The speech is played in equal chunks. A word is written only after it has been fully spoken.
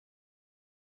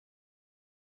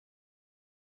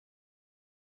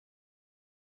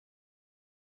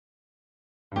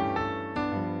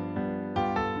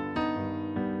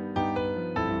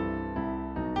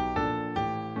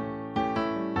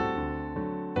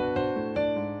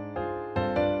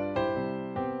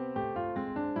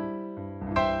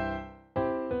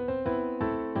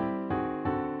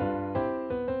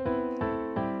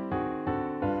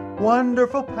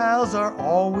Wonderful pals are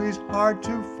always hard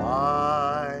to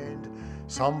find.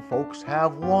 Some folks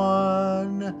have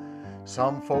one,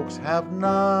 some folks have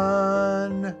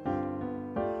none.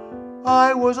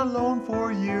 I was alone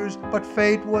for years, but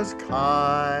fate was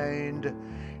kind,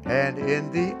 and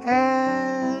in the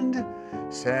end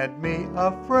sent me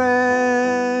a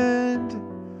friend.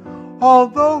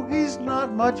 Although he's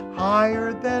not much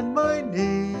higher than my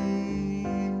knee,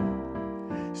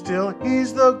 still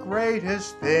he's the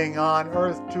greatest thing on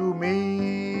earth to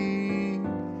me.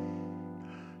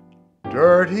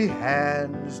 Dirty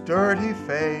hands, dirty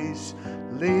face,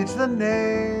 leads the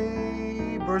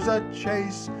neighbors a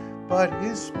chase, but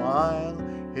his smile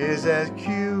is as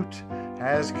cute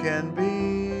as can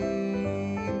be.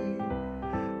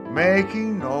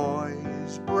 Making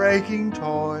noise, breaking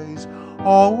toys,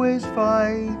 always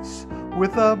fights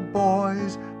with the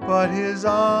boys, but his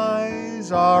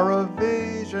eyes are a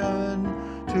vision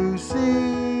to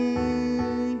see.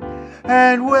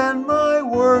 And when my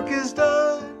work is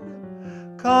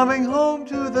done, coming home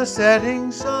to the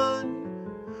setting sun,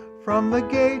 from the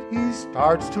gate he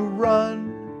starts to run.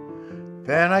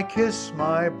 Then I kiss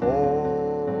my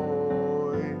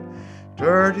boy.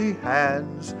 Dirty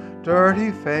hands,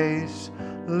 dirty face,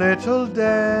 little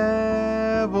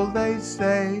devil they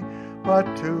say,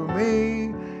 but to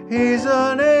me he's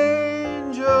an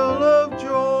angel of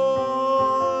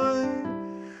joy.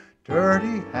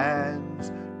 Dirty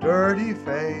hands, dirty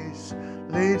face,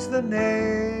 leads the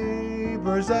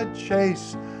neighbors a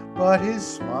chase, but his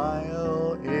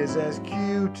smile is as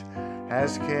cute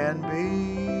as can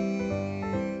be.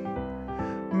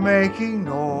 Making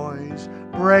noise,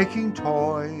 breaking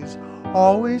toys,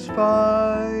 always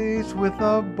fights with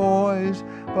the boys,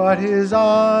 but his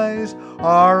eyes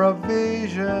are a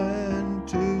vision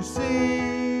to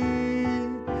see.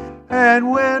 And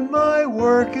when my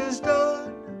work is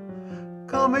done,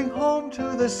 coming home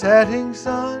to the setting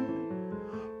sun,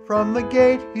 from the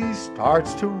gate he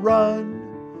starts to run.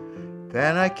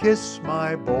 Then I kiss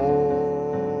my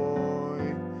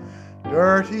boy.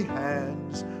 Dirty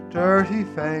hands, dirty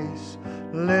face,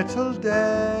 little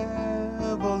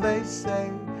devil they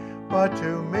say, but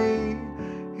to me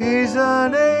he's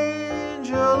an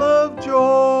angel of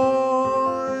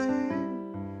joy.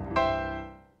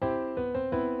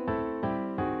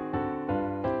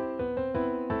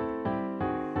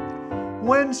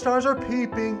 When stars are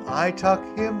peeping, I tuck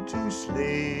him to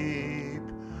sleep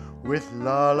with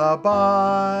lullabies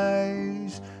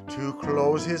to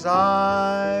close his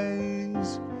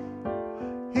eyes.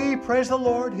 He prays the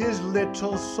Lord his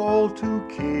little soul to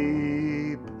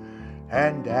keep,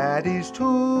 and Daddy's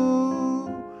too,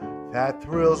 that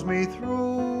thrills me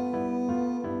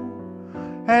through.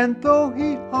 And though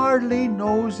he hardly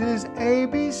knows his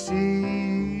ABC,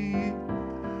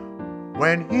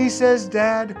 when he says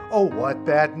Dad, oh what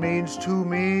that means to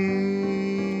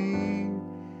me.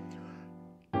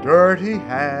 Dirty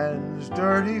hands,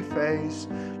 dirty face,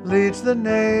 leads the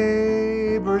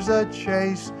neighbors a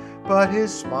chase, but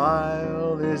his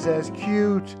smile is as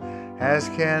cute as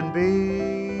can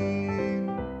be.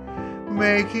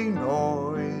 Making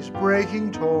noise,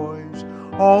 breaking toys,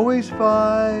 always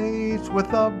fights with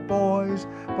the boys,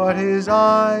 but his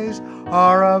eyes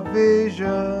are a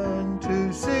vision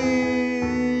to see.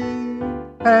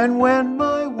 And when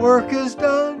my work is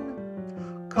done,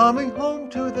 coming home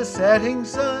to the setting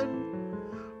sun,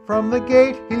 from the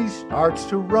gate he starts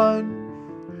to run.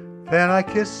 Then I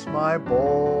kiss my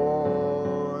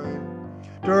boy.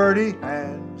 Dirty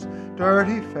hands,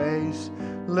 dirty face,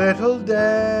 little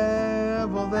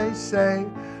devil they say,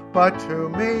 but to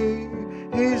me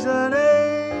he's an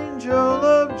angel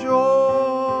of joy.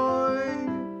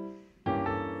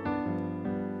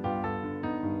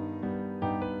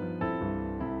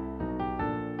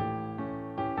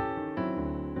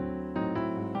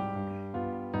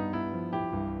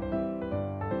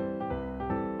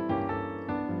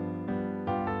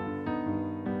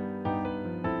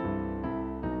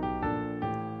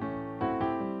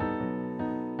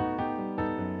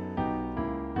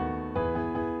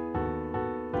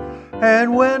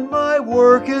 And when my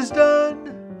work is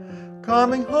done,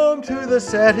 coming home to the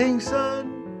setting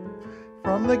sun,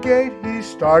 from the gate he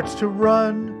starts to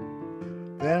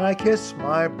run. Then I kiss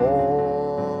my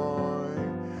boy.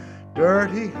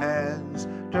 Dirty hands,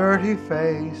 dirty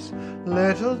face,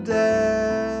 little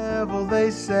devil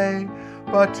they say,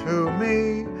 but to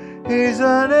me he's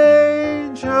an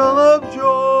angel of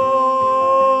joy.